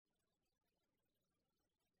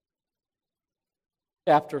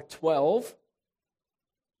chapter 12.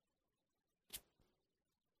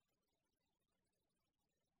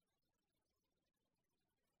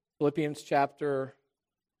 Philippians chapter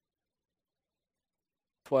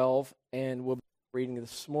 12, and we'll be reading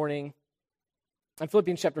this morning. And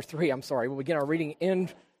Philippians chapter 3, I'm sorry. We'll begin our reading in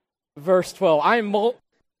verse 12.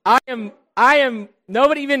 I am,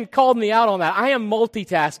 nobody even called me out on that. I am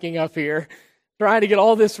multitasking up here, trying to get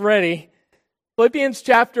all this ready. Philippians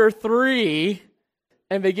chapter 3,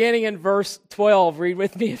 and beginning in verse 12. Read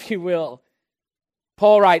with me if you will.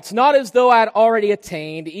 Paul writes, "Not as though I had already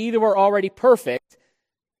attained, either were already perfect,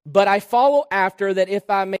 but I follow after, that if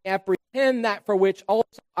I may apprehend that for which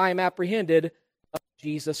also I am apprehended of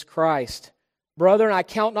Jesus Christ. Brethren, I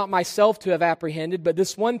count not myself to have apprehended, but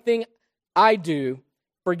this one thing I do,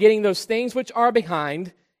 forgetting those things which are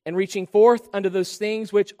behind, and reaching forth unto those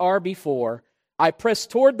things which are before, I press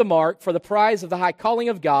toward the mark for the prize of the high calling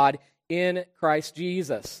of God in Christ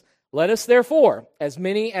Jesus. Let us therefore, as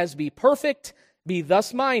many as be perfect, be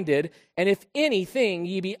thus minded, and if anything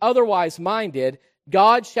ye be otherwise minded,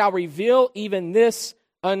 God shall reveal even this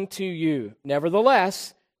unto you.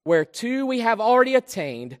 Nevertheless, whereto we have already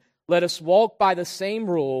attained, let us walk by the same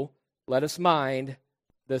rule, let us mind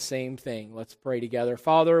the same thing." Let's pray together.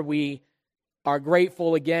 Father, we are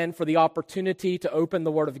grateful again for the opportunity to open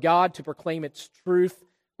the Word of God, to proclaim its truth.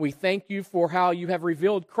 We thank you for how you have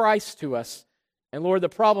revealed Christ to us. And Lord, the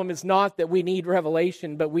problem is not that we need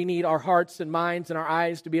revelation, but we need our hearts and minds and our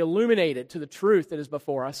eyes to be illuminated to the truth that is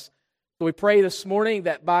before us. So we pray this morning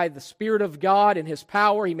that by the Spirit of God and His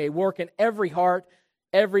power, He may work in every heart,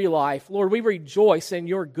 every life. Lord, we rejoice in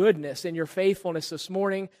your goodness and your faithfulness this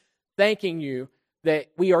morning, thanking you that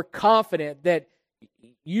we are confident that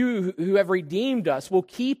you who have redeemed us will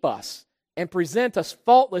keep us and present us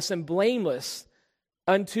faultless and blameless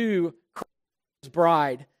unto Christ's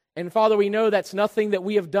bride. And Father, we know that's nothing that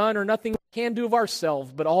we have done or nothing we can do of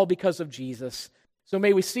ourselves, but all because of Jesus. So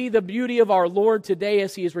may we see the beauty of our Lord today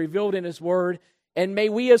as He is revealed in His Word, and may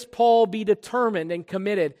we as Paul be determined and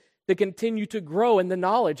committed to continue to grow in the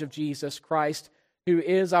knowledge of Jesus Christ, who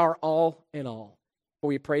is our all in all. For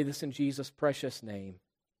we pray this in Jesus' precious name.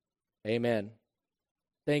 Amen.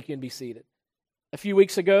 Thank you, and be seated. A few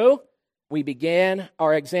weeks ago, we began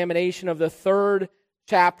our examination of the third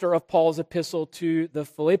chapter of Paul's epistle to the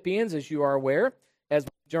Philippians, as you are aware, as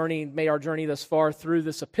we made our journey thus far through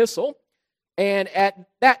this epistle. And at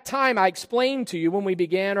that time, I explained to you when we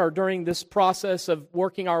began, or during this process of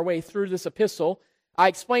working our way through this epistle, I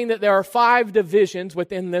explained that there are 5 divisions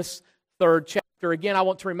within this third chapter. Again, I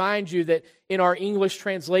want to remind you that in our English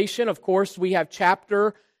translation, of course, we have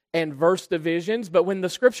chapter and verse divisions, but when the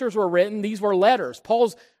scriptures were written, these were letters.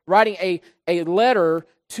 Paul's writing a letter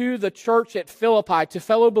to the church at Philippi, to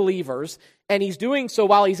fellow believers, and he's doing so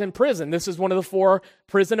while he's in prison. This is one of the 4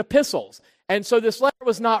 prison epistles. And so this letter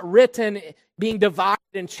was not written being divided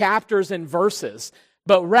in chapters and verses,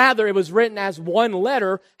 but rather it was written as one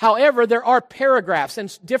letter. However, there are paragraphs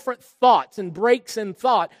and different thoughts and breaks in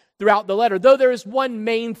thought throughout the letter. Though there is one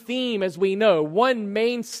main theme, as we know, one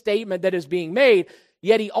main statement that is being made,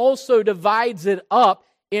 yet he also divides it up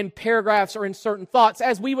in paragraphs or in certain thoughts,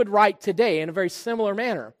 as we would write today in a very similar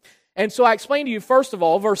manner. And so I explained to you, first of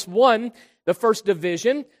all, verse 1, the first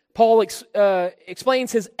division, Paul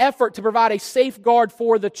explains his effort to provide a safeguard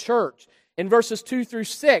for the church. In verses 2 through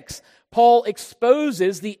 6, Paul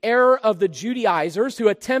exposes the error of the Judaizers who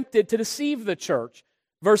attempted to deceive the church.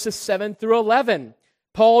 Verses 7 through 11,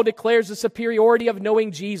 Paul declares the superiority of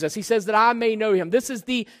knowing Jesus. He says that I may know Him. This is,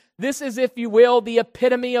 if you will, the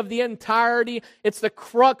epitome of the entirety. It's the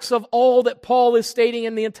crux of all that Paul is stating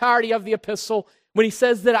in the entirety of the epistle when he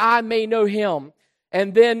says that I may know Him.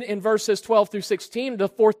 And then in verses 12 through 16, the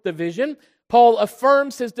fourth division, Paul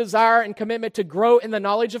affirms his desire and commitment to grow in the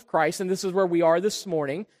knowledge of Christ, and this is where we are this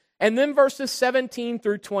morning. And then verses 17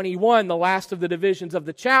 through 21, the last of the divisions of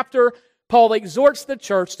the chapter, Paul exhorts the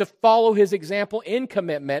church to follow his example in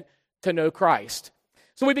commitment to know Christ.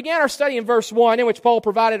 So we began our study in verse 1, in which Paul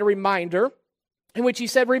provided a reminder, in which he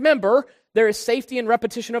said, remember, there is safety in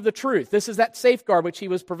repetition of the truth. This is that safeguard which he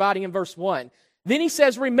was providing in verse 1. Then he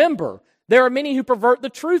says, remember, there are many who pervert the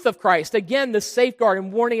truth of Christ. Again, the safeguard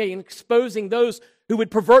and warning and exposing those who would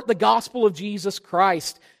pervert the gospel of Jesus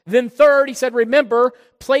Christ. Then third, he said, remember,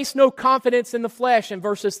 place no confidence in the flesh in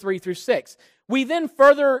verses 3 through 6. We then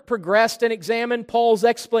further progressed and examined Paul's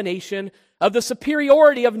explanation of the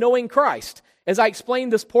superiority of knowing Christ. As I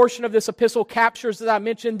explained, this portion of this epistle captures, as I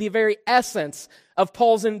mentioned, the very essence of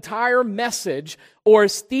Paul's entire message or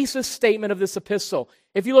his thesis statement of this epistle.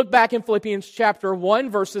 If you look back in Philippians chapter 1,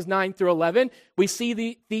 verses 9 through 11, we see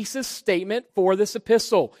the thesis statement for this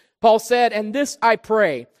epistle. Paul said, "And this I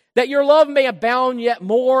pray, that your love may abound yet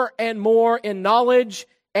more and more in knowledge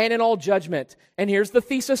and in all judgment." And here's the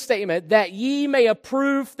thesis statement, "that ye may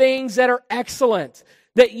approve things that are excellent,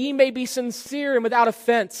 that ye may be sincere and without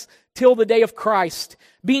offense till the day of Christ,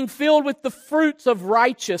 being filled with the fruits of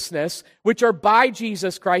righteousness, which are by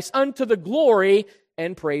Jesus Christ, unto the glory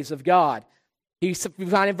and praise of God." We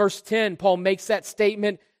find in verse 10, Paul makes that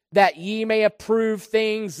statement, "that ye may approve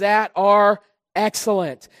things that are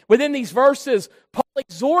excellent." Within these verses, Paul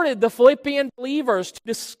exhorted the Philippian believers to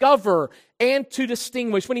discover and to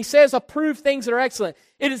distinguish. When he says approve things that are excellent,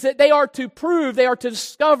 it is that they are to prove, they are to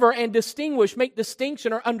discover and distinguish, make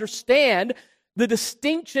distinction or understand the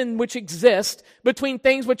distinction which exists between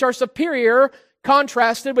things which are superior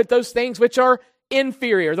contrasted with those things which are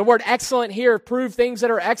inferior. The word excellent here, prove things that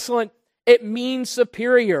are excellent, it means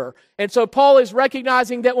superior. And so Paul is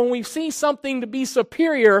recognizing that when we see something to be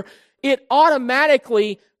superior, it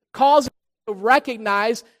automatically causes us to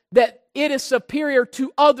recognize that it is superior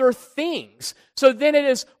to other things. So then it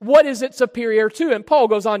is, what is it superior to? And Paul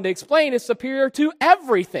goes on to explain it's superior to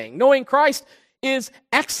everything. Knowing Christ is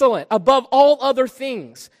excellent above all other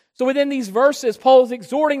things. So within these verses, Paul is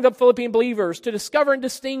exhorting the Philippian believers to discover and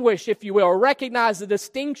distinguish, if you will, or recognize the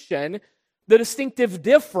distinction, the distinctive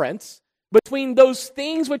difference between those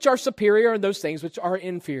things which are superior and those things which are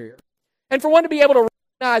inferior. And for one to be able to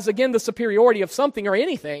recognize, again, the superiority of something or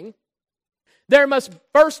anything, there must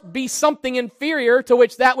first be something inferior to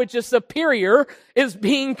which that which is superior is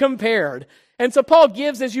being compared. And so Paul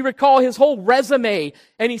gives, as you recall, his whole resume.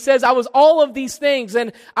 And he says, I was all of these things.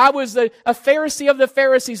 And I was a Pharisee of the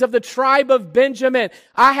Pharisees, of the tribe of Benjamin.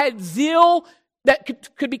 I had zeal that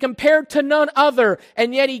could be compared to none other.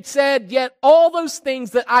 And yet he said, yet all those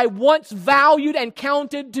things that I once valued and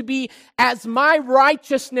counted to be as my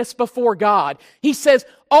righteousness before God, he says,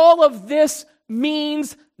 all of this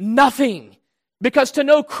means nothing. Because to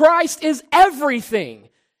know Christ is everything.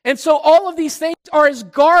 And so all of these things are as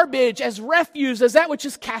garbage, as refuse, as that which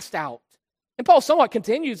is cast out. And Paul somewhat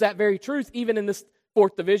continues that very truth even in this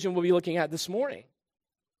fourth division we'll be looking at this morning.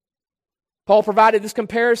 Paul provided this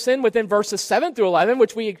comparison within verses 7 through 11,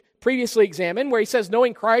 which we previously examined, where he says,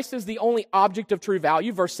 knowing Christ is the only object of true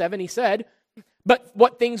value. Verse 7, he said, but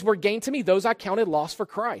what things were gained to me, those I counted loss for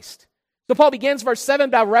Christ. So Paul begins verse 7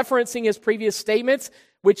 by referencing his previous statements,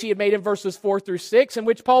 which he had made in verses 4 through 6, in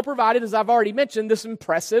which Paul provided, as I've already mentioned, this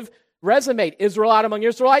impressive resume. Israelite among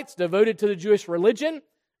Israelites, devoted to the Jewish religion,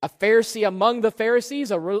 a Pharisee among the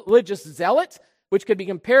Pharisees, a religious zealot, which could be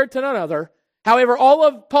compared to none other. However, all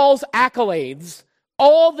of Paul's accolades,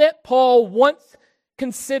 all that Paul once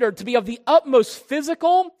considered to be of the utmost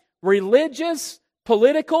physical, religious,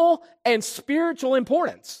 political, and spiritual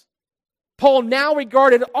importance, Paul now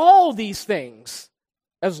regarded all these things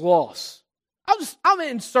as loss. I'm going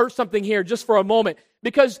to insert something here just for a moment,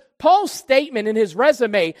 because Paul's statement in his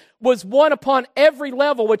resume was one upon every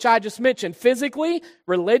level which I just mentioned, physically,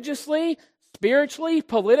 religiously, spiritually,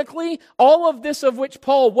 politically. All of this of which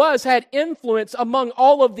Paul was had influence among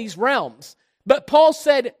all of these realms. But Paul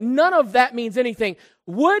said none of that means anything.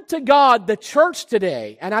 Would to God the church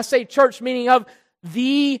today, and I say church meaning of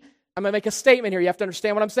I'm going to make a statement here. You have to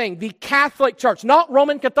understand what I'm saying. The Catholic Church, not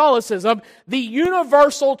Roman Catholicism, the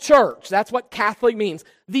universal church. That's what Catholic means.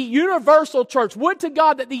 The universal church. Would to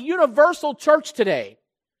God that the universal church today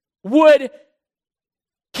would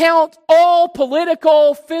count all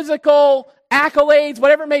political, physical accolades,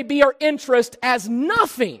 whatever it may be, or interest as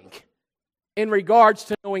nothing in regards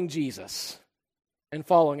to knowing Jesus and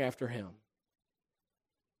following after Him.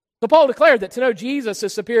 So Paul declared that to know Jesus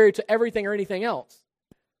is superior to everything or anything else.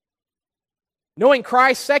 Knowing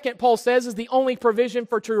Christ, second, Paul says, is the only provision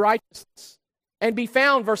for true righteousness. And be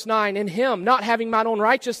found, verse 9, in Him, not having mine own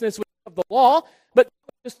righteousness which is of the law, but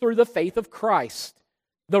just through the faith of Christ.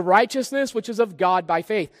 The righteousness which is of God by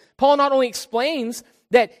faith. Paul not only explains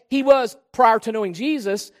that he was, prior to knowing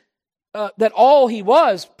Jesus, that all he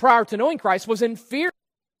was prior to knowing Christ was inferior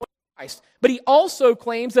to Christ. But he also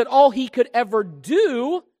claims that all he could ever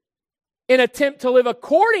do in attempt to live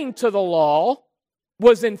according to the law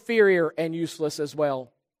was inferior and useless as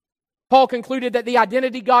well. Paul concluded that the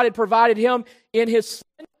identity God had provided him in His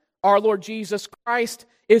Son, our Lord Jesus Christ,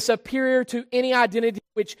 is superior to any identity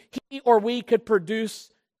which he or we could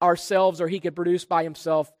produce ourselves or he could produce by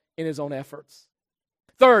himself in his own efforts.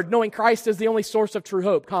 Third, knowing Christ is the only source of true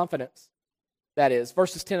hope, confidence. That is,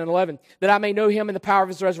 verses 10 and 11, that I may know Him in the power of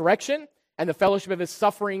His resurrection and the fellowship of his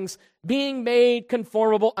sufferings, being made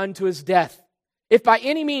conformable unto his death, if by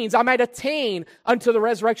any means I might attain unto the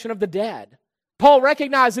resurrection of the dead. Paul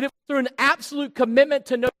recognized that it was through an absolute commitment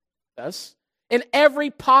to know Jesus in every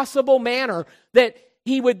possible manner that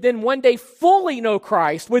he would then one day fully know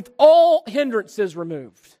Christ with all hindrances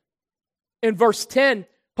removed. In verse 10,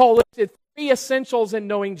 Paul listed 3 essentials in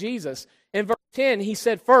knowing Jesus. In verse 10, he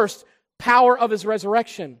said first, power of his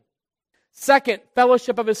resurrection. Second,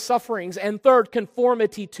 fellowship of his sufferings. And third,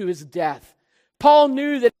 conformity to his death. Paul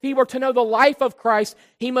knew that if he were to know the life of Christ,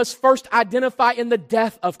 he must first identify in the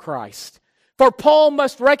death of Christ. For Paul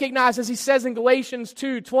must recognize, as he says in Galatians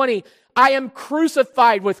 2:20, I am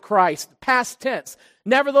crucified with Christ, past tense.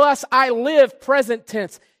 Nevertheless, I live, present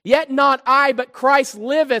tense. Yet not I, but Christ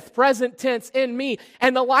liveth, present tense, in me.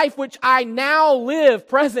 And the life which I now live,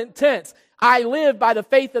 present tense, I live by the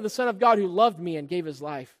faith of the Son of God who loved me and gave his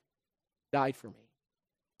life, died for me.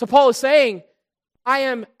 So Paul is saying, I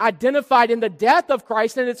am identified in the death of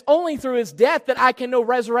Christ, and it's only through his death that I can know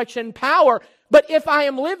resurrection power. But if I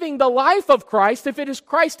am living the life of Christ, if it is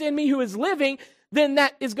Christ in me who is living, then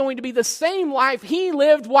that is going to be the same life he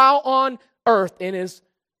lived while on earth in his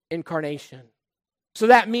incarnation. So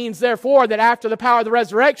that means, therefore, that after the power of the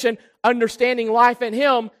resurrection, understanding life in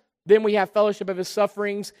him, then we have fellowship of his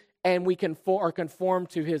sufferings, and we are conformed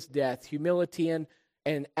to his death, humility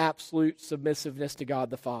and absolute submissiveness to God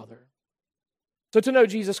the Father. So to know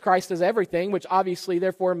Jesus Christ is everything, which obviously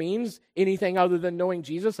therefore means anything other than knowing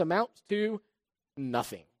Jesus amounts to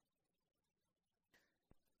nothing.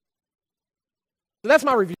 So that's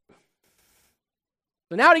my review.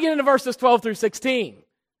 So now to get into verses 12 through 16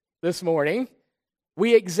 this morning,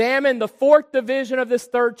 we examine the 4th division of this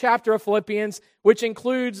 3rd chapter of Philippians, which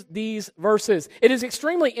includes these verses. It is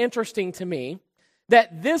extremely interesting to me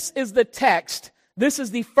that this is the text, this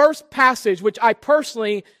is the first passage which I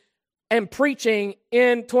personally am preaching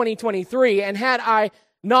in 2023, and had I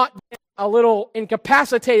not been a little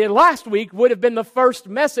incapacitated last week, would have been the first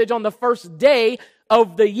message on the first day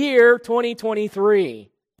of the year 2023,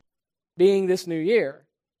 being this new year.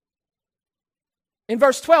 In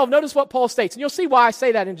verse 12, notice what Paul states, and you'll see why I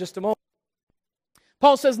say that in just a moment.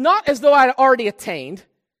 Paul says, not as though I had already attained,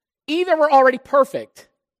 either were already perfect,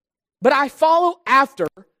 but I follow after,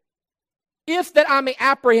 if that I may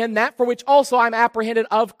apprehend that for which also I'm apprehended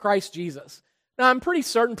of Christ Jesus. Now, I'm pretty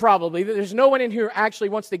certain probably that there's no one in here who actually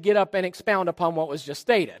wants to get up and expound upon what was just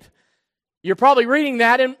stated. You're probably reading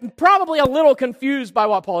that and probably a little confused by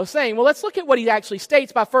what Paul is saying. Well, let's look at what he actually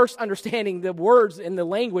states by first understanding the words in the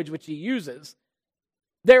language which he uses.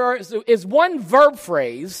 There is one verb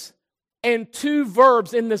phrase and 2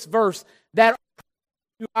 verbs in this verse that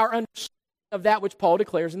are our understanding of that which Paul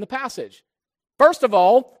declares in the passage. First of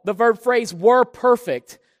all, the verb phrase were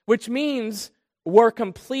perfect, which means were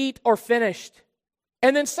complete or finished.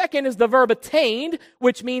 And then second is the verb attained,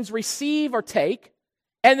 which means receive or take.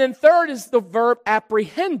 And then third is the verb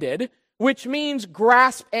apprehended, which means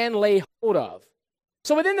grasp and lay hold of.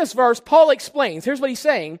 So within this verse, Paul explains, here's what he's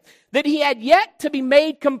saying, that he had yet to be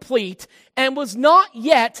made complete and was not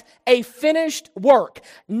yet a finished work.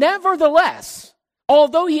 Nevertheless,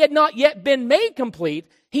 although he had not yet been made complete,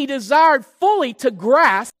 he desired fully to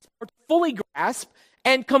grasp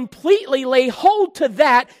and completely lay hold to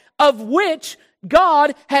that of which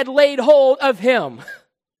God had laid hold of him.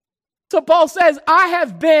 So Paul says, I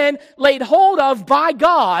have been laid hold of by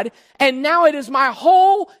God, and now it is my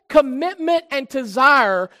whole commitment and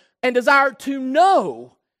desire to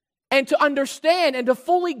know and to understand and to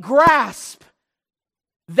fully grasp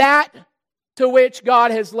that to which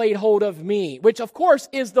God has laid hold of me, which of course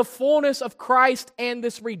is the fullness of Christ and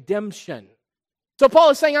this redemption. So Paul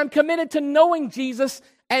is saying, I'm committed to knowing Jesus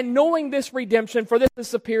and knowing this redemption, for this is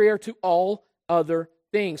superior to all other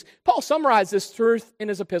things. Paul summarized this truth in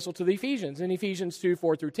his epistle to the Ephesians. In Ephesians 2,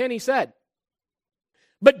 4 through 10, he said,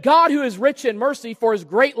 But God, who is rich in mercy, for his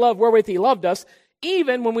great love wherewith he loved us,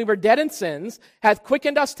 even when we were dead in sins, hath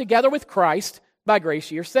quickened us together with Christ. By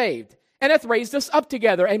grace ye are saved. And hath raised us up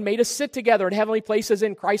together and made us sit together in heavenly places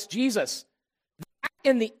in Christ Jesus, that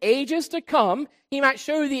in the ages to come he might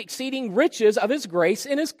show the exceeding riches of his grace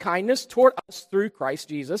in his kindness toward us through Christ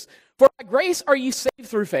Jesus. For by grace are ye saved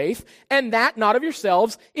through faith, and that not of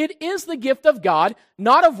yourselves. It is the gift of God,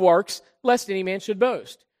 not of works, lest any man should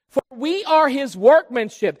boast. For we are his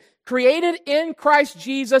workmanship, created in Christ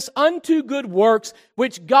Jesus unto good works,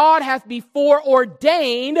 which God hath before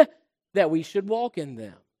ordained that we should walk in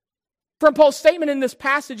them. From Paul's statement in this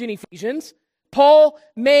passage in Ephesians, Paul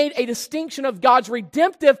made a distinction of God's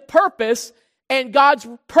redemptive purpose and God's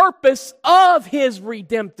purpose of his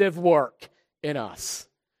redemptive work in us.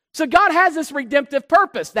 So God has this redemptive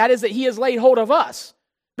purpose. That is that he has laid hold of us.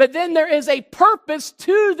 But then there is a purpose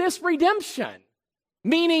to this redemption.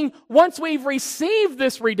 Meaning, once we've received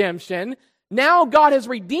this redemption, now God has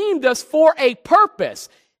redeemed us for a purpose.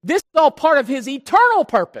 This is all part of his eternal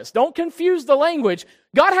purpose. Don't confuse the language.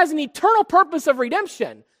 God has an eternal purpose of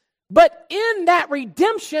redemption. But in that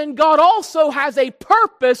redemption, God also has a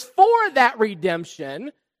purpose for that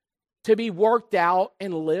redemption to be worked out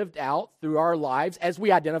and lived out through our lives as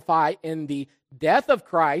we identify in the death of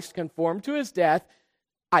Christ, conform to his death,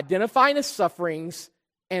 identify in his sufferings,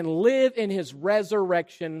 and live in his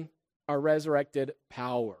resurrection, our resurrected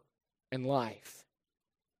power and life.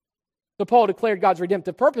 So Paul declared God's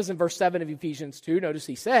redemptive purpose in verse 7 of Ephesians 2. Notice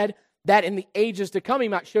he said that in the ages to come he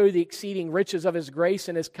might show the exceeding riches of his grace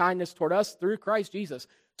and his kindness toward us through Christ Jesus.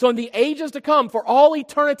 So in the ages to come, for all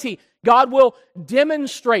eternity, God will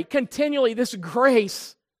demonstrate continually this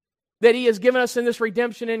grace that he has given us in this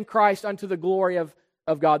redemption in Christ unto the glory of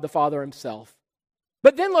God the Father himself.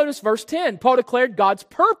 But then notice verse 10. Paul declared God's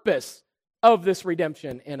purpose of this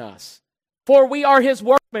redemption in us. For we are his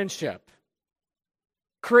workmanship,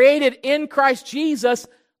 created in Christ Jesus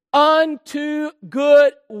unto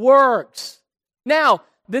good works. Now,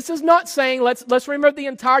 this is not saying, let's remember the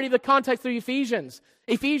entirety of the context of Ephesians.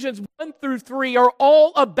 Ephesians 1 through 3 are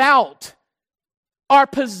all about our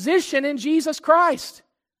position in Jesus Christ.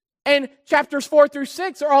 And chapters 4 through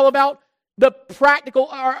 6 are all about the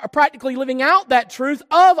practically living out that truth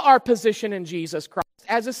of our position in Jesus Christ,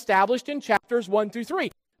 as established in chapters 1 through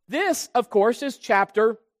 3. This, of course, is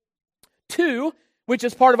chapter 2, which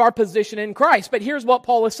is part of our position in Christ. But here's what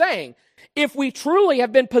Paul is saying. If we truly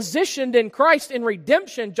have been positioned in Christ in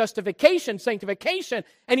redemption, justification, sanctification,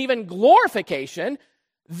 and even glorification,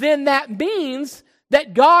 then that means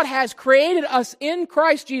that God has created us in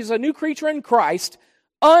Christ Jesus, a new creature in Christ,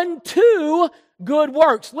 unto good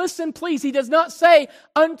works. Listen, please, he does not say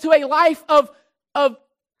unto a life of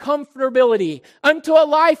comfortability, unto a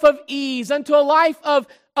life of ease, unto a life of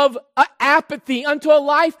apathy, unto a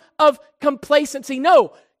life of complacency.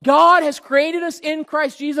 No, God has created us in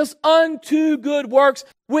Christ Jesus unto good works,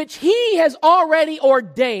 which he has already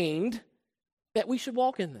ordained that we should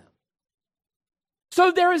walk in them.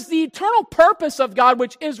 So there is the eternal purpose of God,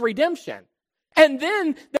 which is redemption. And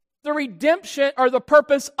then the redemption, or the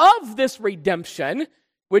purpose of this redemption,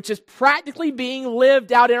 which is practically being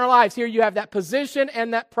lived out in our lives. Here you have that position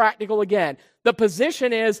and that practical again. The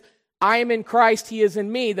position is, I am in Christ, he is in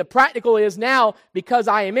me. The practical is now, because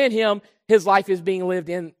I am in him, his life is being lived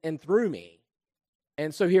in and through me.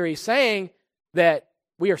 And so here he's saying that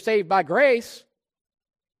we are saved by grace.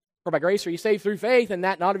 For by grace are you saved through faith, and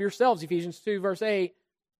that not of yourselves, Ephesians 2, verse 8.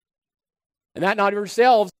 And that not of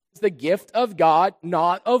yourselves is the gift of God,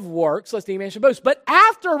 not of works, lest any man should boast. But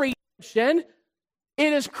after redemption,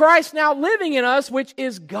 it is Christ now living in us, which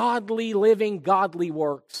is godly living, godly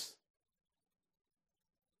works.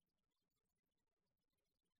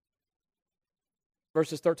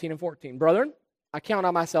 Verses 13 and 14. Brethren, I count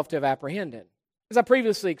on myself to have apprehended. As I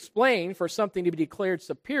previously explained, for something to be declared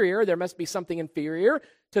superior, there must be something inferior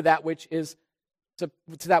to that which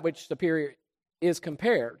superior is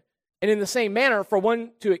compared. And in the same manner, for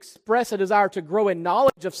one to express a desire to grow in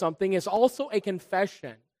knowledge of something is also a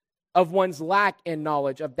confession of one's lack in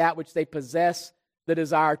knowledge of that which they possess, the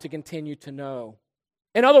desire to continue to know.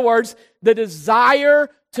 In other words, the desire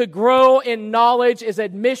to grow in knowledge is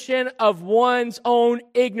admission of one's own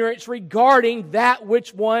ignorance regarding that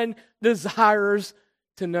which one desires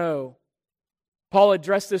to know. Paul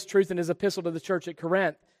addressed this truth in his epistle to the church at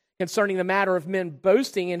Corinth. Concerning the matter of men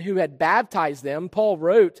boasting in who had baptized them, Paul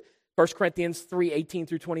wrote, 1 Corinthians 3, 18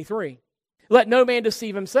 through 23. Let no man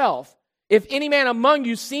deceive himself. If any man among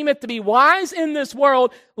you seemeth to be wise in this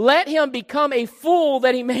world, let him become a fool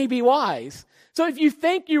that he may be wise. So if you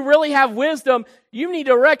think you really have wisdom, you need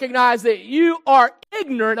to recognize that you are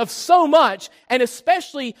ignorant of so much, and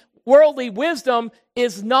especially worldly wisdom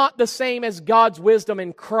is not the same as God's wisdom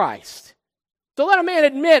in Christ. So let a man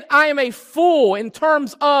admit, I am a fool in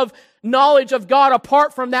terms of knowledge of God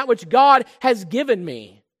apart from that which God has given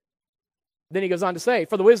me. Then he goes on to say,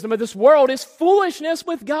 for the wisdom of this world is foolishness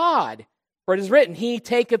with God. For it is written, he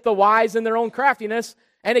taketh the wise in their own craftiness.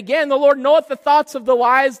 And again, the Lord knoweth the thoughts of the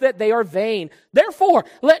wise, that they are vain. Therefore,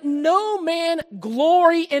 let no man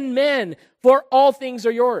glory in men, for all things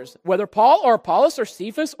are yours. Whether Paul or Apollos or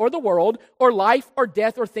Cephas or the world, or life or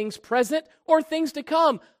death or things present or things to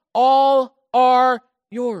come, all are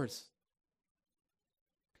yours.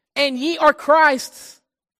 And ye are Christ's,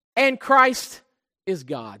 and Christ is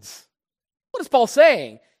God's. What is Paul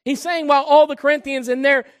saying? He's saying while all the Corinthians in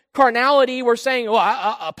their carnality were saying,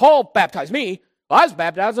 well, Paul baptized me, Well, I was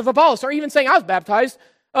baptized of Apollos, or even saying I was baptized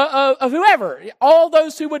of whoever, all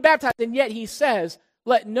those who would baptize. And yet he says,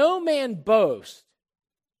 let no man boast.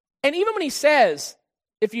 And even when he says,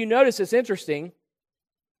 if you notice, it's interesting,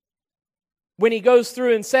 when he goes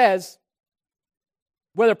through and says,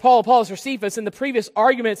 whether Paul, Apollos, or Cephas, in the previous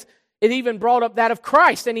arguments, it even brought up that of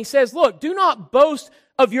Christ. And he says, look, do not boast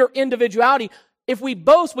of your individuality. If we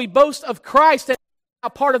boast of Christ and a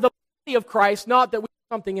part of the body of Christ, not that we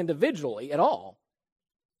do something individually at all.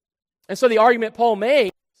 And so the argument Paul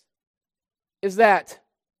makes is that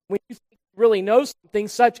when you really know something,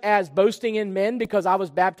 such as boasting in men because I was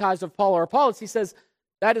baptized of Paul or Apollos, he says,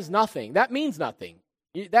 that is nothing. That means nothing.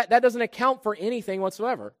 That doesn't account for anything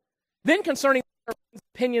whatsoever. Then concerning the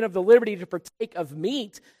opinion of the liberty to partake of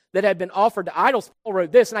meat that had been offered to idols, Paul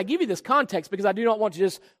wrote this, and I give you this context because I do not want to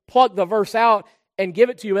just pluck the verse out and give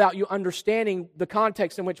it to you without you understanding the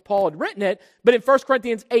context in which Paul had written it. But in 1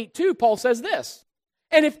 Corinthians 8:2, Paul says this,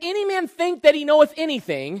 and if any man think that he knoweth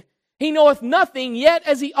anything, he knoweth nothing yet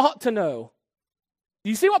as he ought to know.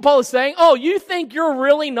 You see what Paul is saying? Oh, you think you're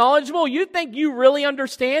really knowledgeable? You think you really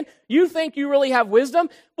understand? You think you really have wisdom?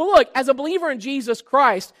 Well, look, as a believer in Jesus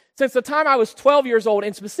Christ, since the time I was 12 years old,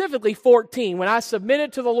 and specifically 14, when I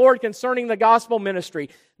submitted to the Lord concerning the gospel ministry,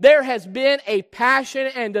 there has been a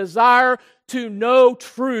passion and desire to know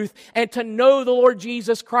truth and to know the Lord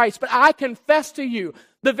Jesus Christ. But I confess to you,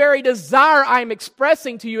 the very desire I am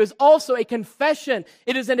expressing to you is also a confession.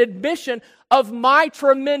 It is an admission of my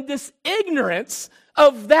tremendous ignorance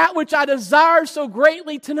of that which I desire so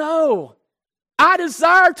greatly to know. I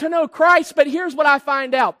desire to know Christ, but here's what I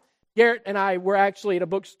find out. Garrett and I were actually at a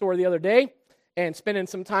bookstore the other day and spending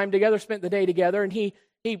some time together, spent the day together, and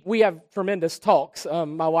we have tremendous talks.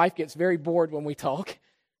 My wife gets very bored when we talk.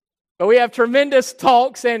 But we have tremendous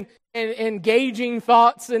talks and engaging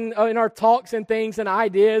thoughts in our talks and things and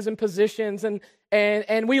ideas and positions,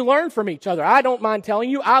 and we learn from each other. I don't mind telling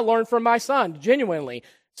you, I learn from my son, genuinely,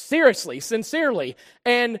 seriously, sincerely,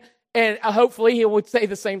 and hopefully he would say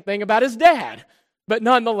the same thing about his dad. But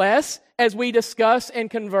nonetheless, as we discuss and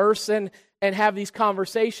converse and have these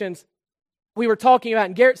conversations, we were talking about,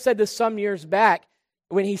 and Garrett said this some years back,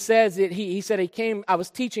 when he says it, he said I was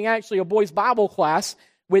teaching actually a boys' Bible class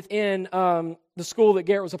within the school that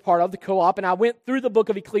Garrett was a part of, the co-op, and I went through the book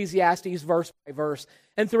of Ecclesiastes verse by verse.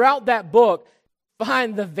 And throughout that book,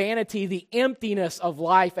 find the vanity, the emptiness of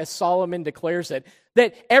life as Solomon declares it.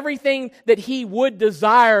 That everything that he would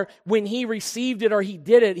desire when he received it or he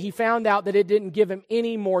did it, he found out that it didn't give him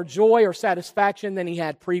any more joy or satisfaction than he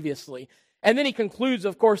had previously. And then he concludes,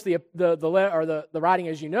 of course, the writing,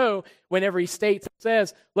 as you know, whenever he states,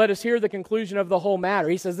 says, let us hear the conclusion of the whole matter.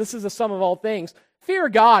 He says, this is the sum of all things. Fear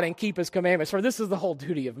God and keep His commandments, for this is the whole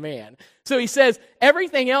duty of man. So he says,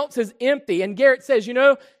 everything else is empty. And Garrett says,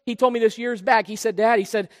 he told me this years back. He said,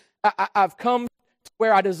 Dad, I've come to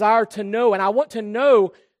where I desire to know, and I want to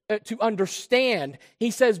know to understand.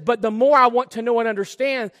 He says, but the more I want to know and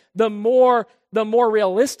understand, the more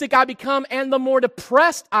realistic I become and the more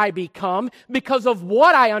depressed I become because of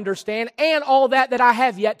what I understand and all that I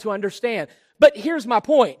have yet to understand. But here's my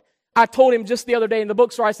point. I told him just the other day in the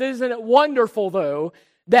bookstore, I said, isn't it wonderful, though,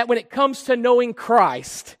 that when it comes to knowing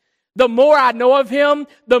Christ, the more I know of Him,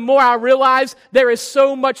 the more I realize there is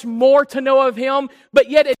so much more to know of Him, but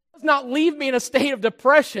yet it does not leave me in a state of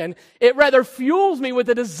depression. It rather fuels me with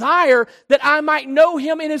a desire that I might know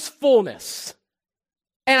Him in His fullness.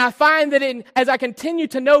 And I find that as I continue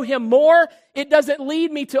to know Him more, it doesn't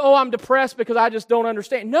lead me to, I'm depressed because I just don't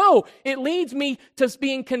understand. No, it leads me to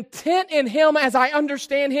being content in Him as I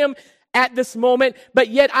understand Him at this moment, but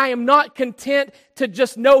yet I am not content to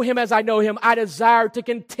just know Him as I know Him. I desire to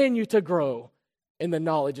continue to grow in the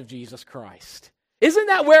knowledge of Jesus Christ. Isn't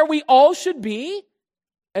that where we all should be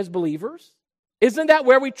as believers? Isn't that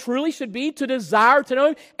where we truly should be, to desire to know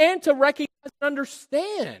Him and to recognize and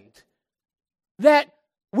understand that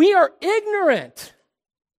we are ignorant?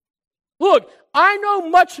 Look, I know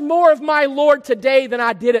much more of my Lord today than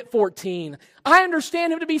I did at 14. I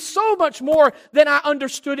understand Him to be so much more than I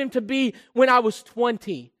understood Him to be when I was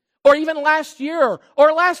 20, or even last year,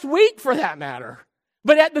 or last week for that matter.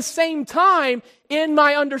 But at the same time, in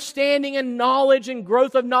my understanding and knowledge and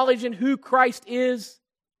growth of knowledge in who Christ is,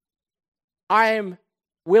 I am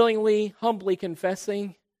willingly, humbly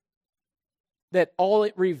confessing that all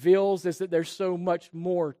it reveals is that there's so much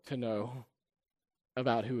more to know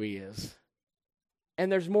about who He is. And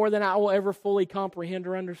there's more than I will ever fully comprehend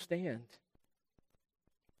or understand.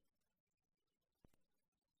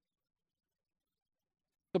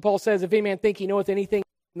 So Paul says, if any man think he knoweth anything,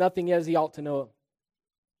 nothing as he ought to know.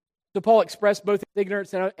 So Paul expressed both his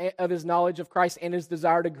ignorance of his knowledge of Christ and his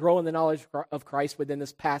desire to grow in the knowledge of Christ within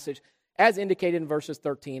this passage, as indicated in verses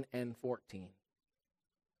 13 and 14.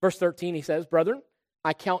 Verse 13, he says, "Brethren,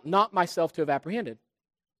 I count not myself to have apprehended."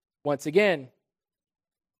 Once again,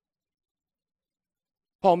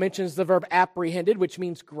 Paul mentions the verb apprehended, which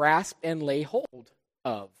means grasp and lay hold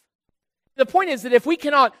of. The point is that if we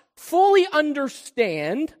cannot fully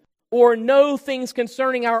understand or know things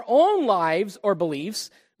concerning our own lives or beliefs,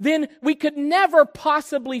 then we could never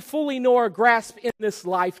possibly fully know or grasp in this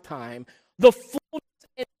lifetime the fullness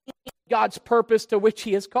and God's purpose to which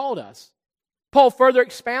He has called us. Paul further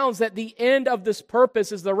expounds that the end of this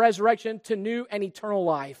purpose is the resurrection to new and eternal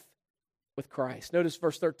life with Christ. Notice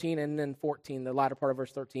verse 13 and then 14, the latter part of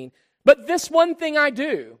verse 13. "But this one thing I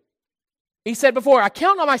do," he said before, "I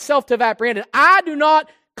count not myself to have apprehended." I do not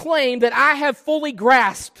claim that I have fully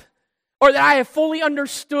grasped or that I have fully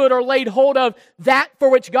understood or laid hold of that for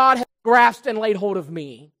which God has grasped and laid hold of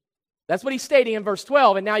me. That's what he's stating in verse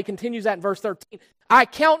 12, and now he continues that in verse 13. "I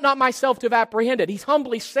count not myself to have apprehended." He's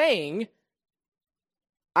humbly saying,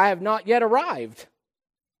 I have not yet arrived.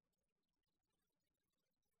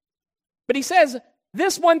 But he says,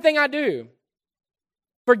 "This one thing I do,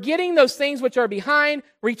 forgetting those things which are behind,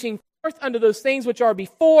 reaching forth unto those things which are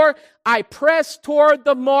before, I press toward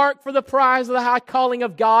the mark for the prize of the high calling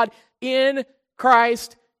of God in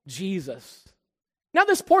Christ Jesus." Now,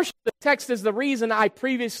 this portion of the text is the reason I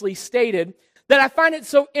previously stated that I find it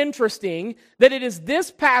so interesting that it is this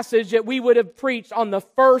passage that we would have preached on the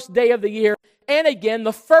first day of the year, and again,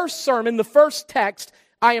 the first sermon, the first text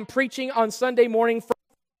I am preaching on Sunday morning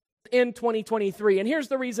in 2023. And here's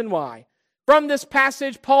the reason why. From this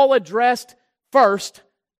passage, Paul addressed first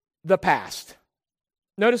the past.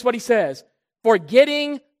 Notice what he says,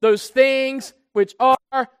 "Forgetting those things which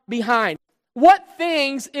are behind." What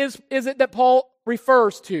things is it that Paul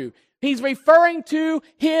refers to? He's referring to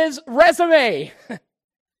his resume.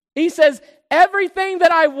 He says, everything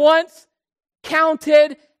that I once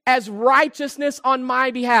counted as righteousness on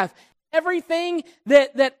my behalf, everything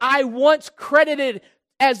that I once credited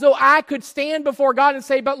as though I could stand before God and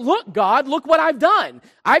say, "But look, God, look what I've done.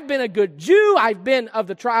 I've been a good Jew. I've been of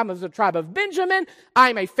the tribe of Benjamin.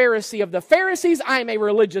 I'm a Pharisee of the Pharisees. I'm a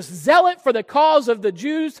religious zealot for the cause of the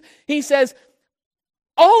Jews." He says,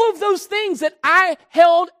 all of those things that I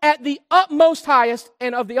held at the utmost highest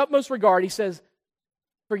and of the utmost regard, he says,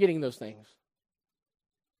 forgetting those things.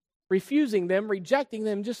 Refusing them, rejecting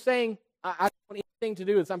them, just saying, I don't want anything to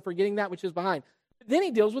do with this. I'm forgetting that which is behind. But then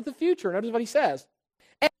he deals with the future. Notice what he says.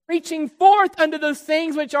 "And reaching forth unto those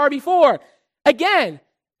things which are before." Again,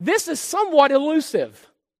 this is somewhat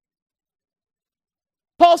elusive.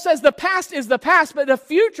 Paul says the past is the past, but the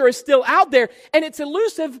future is still out there, and it's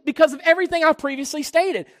elusive because of everything I previously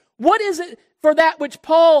stated. What is it for that which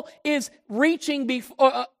Paul is reaching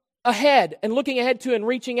ahead and looking ahead to and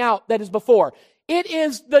reaching out that is before? It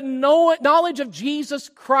is the knowledge of Jesus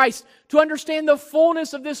Christ, to understand the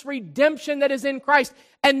fullness of this redemption that is in Christ.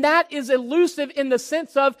 And that is elusive in the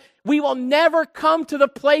sense of we will never come to the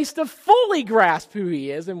place to fully grasp who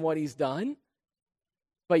He is and what He's done.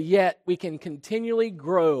 But yet we can continually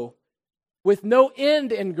grow with no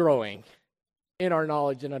end in growing in our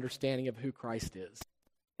knowledge and understanding of who Christ is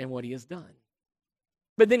and what He has done.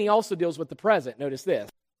 But then he also deals with the present. Notice this.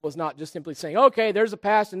 It was not just simply saying, okay, there's a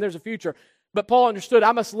past and there's a future. But Paul understood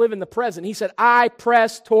I must live in the present. He said, I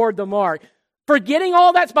press toward the mark. Forgetting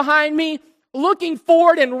all that's behind me, looking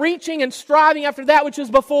forward and reaching and striving after that which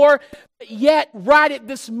is before. Yet, right at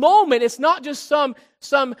this moment, it's not just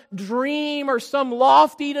some dream or some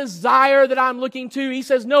lofty desire that I'm looking to. He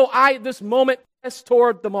says, no, I at this moment press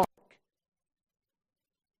toward the mark.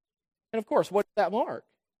 And of course, what's that mark?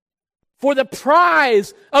 For the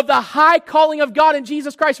prize of the high calling of God in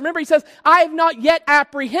Jesus Christ. Remember, he says, I have not yet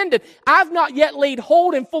apprehended. I've not yet laid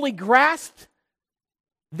hold and fully grasped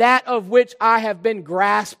that of which I have been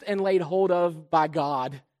grasped and laid hold of by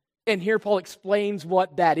God. And here Paul explains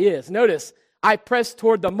what that is. Notice, I press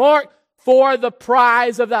toward the mark for the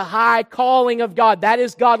prize of the high calling of God. That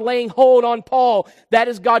is God laying hold on Paul. That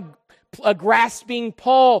is God grasping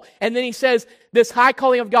Paul. And then he says, this high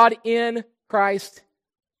calling of God in Christ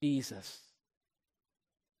Jesus.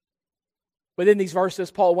 Within these verses,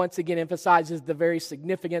 Paul once again emphasizes the very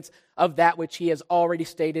significance of that which he has already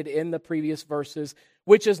stated in the previous verses,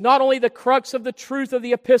 which is not only the crux of the truth of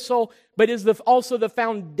the epistle, but is also the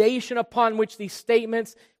foundation upon which these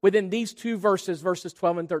statements within these two verses, verses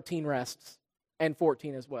 12 and 13 rests, and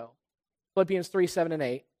 14 as well. Philippians 3, 7 and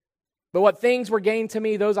 8. But what things were gained to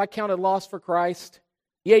me, those I counted loss for Christ.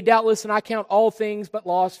 Yea, doubtless, and I count all things but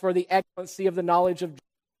loss for the excellency of the knowledge of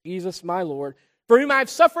Jesus my Lord, for whom I have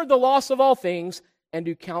suffered the loss of all things, and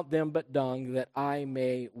do count them but dung, that I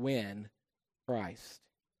may win Christ.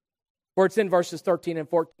 For it's in verses 13 and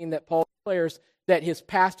 14 that Paul declares that his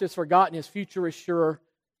past is forgotten, his future is sure,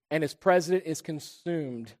 and his present is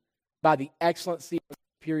consumed by the excellency and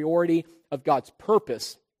superiority of God's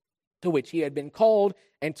purpose to which he had been called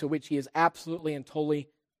and to which he is absolutely and totally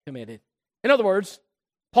committed. In other words,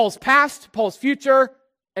 Paul's past, Paul's future,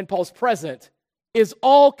 and Paul's present is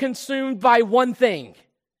all consumed by one thing.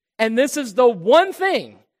 And this is the one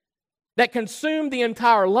thing that consumed the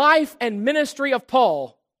entire life and ministry of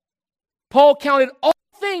Paul. Paul counted all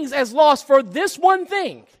things as lost for this one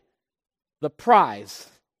thing, the prize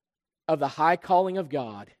of the high calling of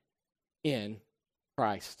God in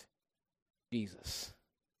Christ Jesus.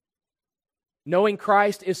 Knowing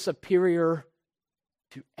Christ is superior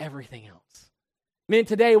to everything else. Men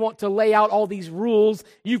today want to lay out all these rules.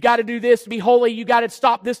 You've got to do this to be holy. You've got to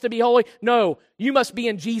stop this to be holy. No, you must be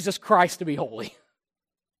in Jesus Christ to be holy.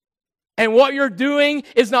 And what you're doing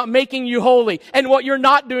is not making you holy. And what you're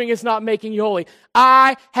not doing is not making you holy.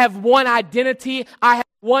 I have one identity. I have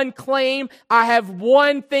one claim. I have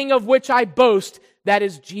one thing of which I boast. That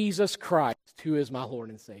is Jesus Christ, who is my Lord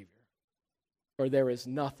and Savior. For there is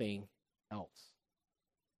nothing else.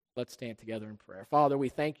 Let's stand together in prayer. Father, we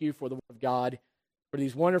thank you for the Word of God, for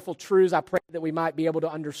these wonderful truths. I pray that we might be able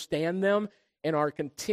to understand them in our continued